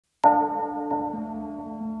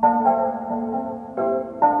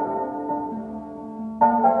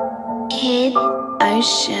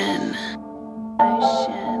Ocean.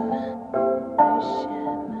 Ocean.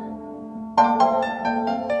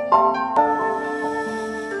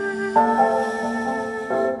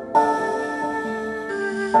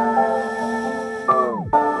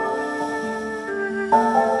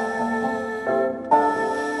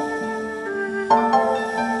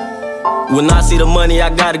 When I see the money, I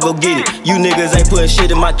gotta go get it. You niggas ain't putting shit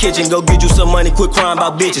in my kitchen. Go get you some money, quit crying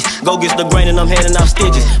about bitches. Go get the grain and I'm handing out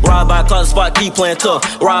stitches. Ride by a closet spot, keep playing tough.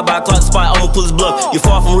 Ride by a closet spot, I'ma pull his bluff. You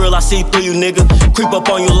far from real, I see through you, nigga. Creep up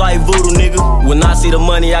on you like voodoo, nigga. When I see the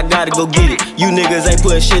money, I gotta go get it. You niggas ain't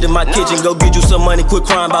putting shit in my kitchen. Go get you some money, quit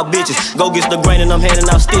crying about bitches. Go get the grain and I'm handing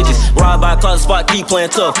out stitches. Ride by a closet spot, keep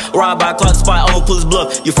playing tough. Ride by a closet spot, I'ma pull his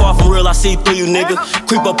bluff. You far from real, I see through you, nigga.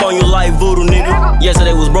 Creep up on you like voodoo, nigga.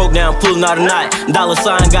 Yesterday was broke down, pulling out a knot. Dollar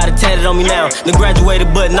sign got it tatted on me now. Then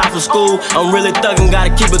graduated but not from school. I'm really thuggin',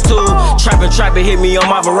 gotta keep it cool. Trappin' hit me on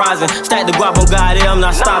my Verizon. Stack the guap on God, I'm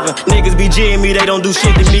not stopping. Niggas be G'ing me, they don't do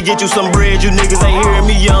shit to me. Get you some bread, you niggas ain't hearing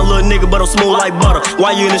me. Young little nigga, but I'm smooth like butter.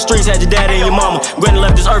 While you in the streets, had your daddy and your mama. Granny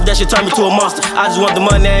left this earth, that shit turned me to a monster. I just want the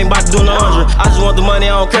money, I ain't about to do no 100. I just want the money,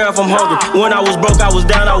 I don't care if I'm hungry. When I was broke, I was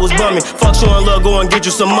down, I was bumming. Fuck showing love, go and get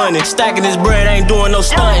you some money. Stacking this bread, ain't doing no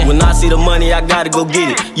stunting. When I see the money, I gotta go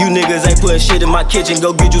get it. You niggas ain't putting shit in my kitchen.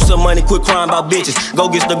 Go get you some money, quit crying about bitches. Go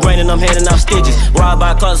get the grain and I'm handing out stitches. Ride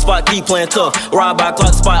by a closet spot, keep playing tough. Ride by a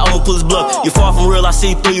closet spot, I'ma pull his bluff. You far from real, I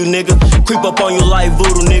see through you, nigga. Creep up on you like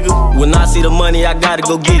voodoo, nigga. When I see the money, I gotta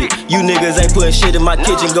go get it. You niggas ain't putting shit in my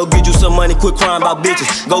kitchen. Go get you some money, quit crying about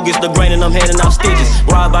bitches. Go get the grain and I'm handing out stitches.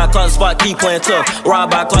 Ride by a closet spot, keep playing tough. Ride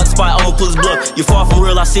by a closet spot, I'ma pull his bluff. You far from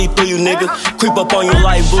real, I see through you, nigga. Creep up on you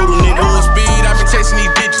like voodoo, nigga. Full speed, I've been chasing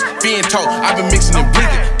these digits. Being taught, I've been mixing and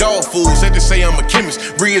blending. Dog foods, they just say I'm a chemist.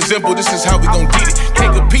 Reassemble, this is how we gon' get it.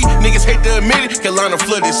 Take a peek, niggas hate to admit it. Carolina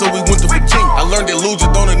flooded, so we went to Virginia. I learned that losers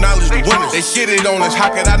don't acknowledge the winners. They shitted on us,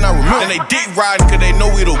 how could I not remember? And they dick riding, cause they know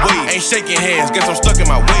we the way. Ain't shaking hands, guess I'm stuck in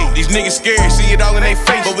my way. These niggas scared, see it all in their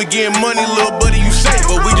face. But we getting money, little buddy, you safe.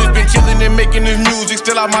 But we just been chillin' and making this music.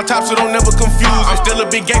 Still out my top, so don't never confuse. I'm still a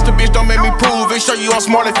big gangster, bitch, don't make me prove it. Show you I'm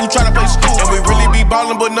smart if you try to play school. And we really be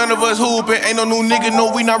ballin', but none of us hoopin'. Ain't no new nigga, no,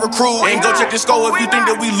 we not recruit. Ain't go check the score if you think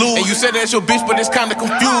that we lose. And you said that's your bitch, but it's kinda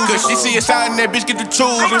confused. Cause she see us out and that bitch get to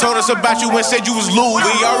choose. And told us about you and said you was loose.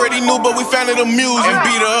 We already knew, but we found it amusing. And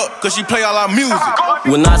beat her up, cause she play all our music.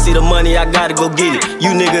 When I see the money, I gotta go get it.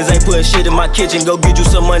 You niggas ain't putting shit in my kitchen. Go get you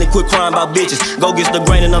some money, quit crying about bitches. Go get the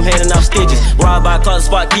grain and I'm handing out stitches. Ride by a closet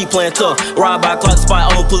spot, keep playing tough. Ride by a closet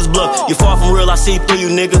spot, I'ma pull his bluff. You far from real, I see through you,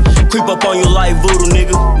 nigga. Creep up on you like voodoo,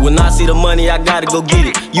 nigga. When I see the money, I gotta go get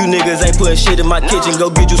it. You niggas ain't putting shit in my kitchen. Go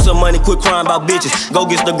get you some money, quit crying about bitches. Go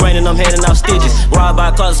get the grain and I'm handing out stitches. Ride by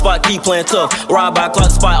a closet spot, keep playing tough. Ride by a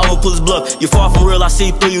closet spot, I'ma pull his bluff. You far from real, I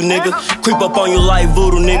see through you, nigga. Creep up on you like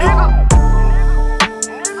voodoo, nigga.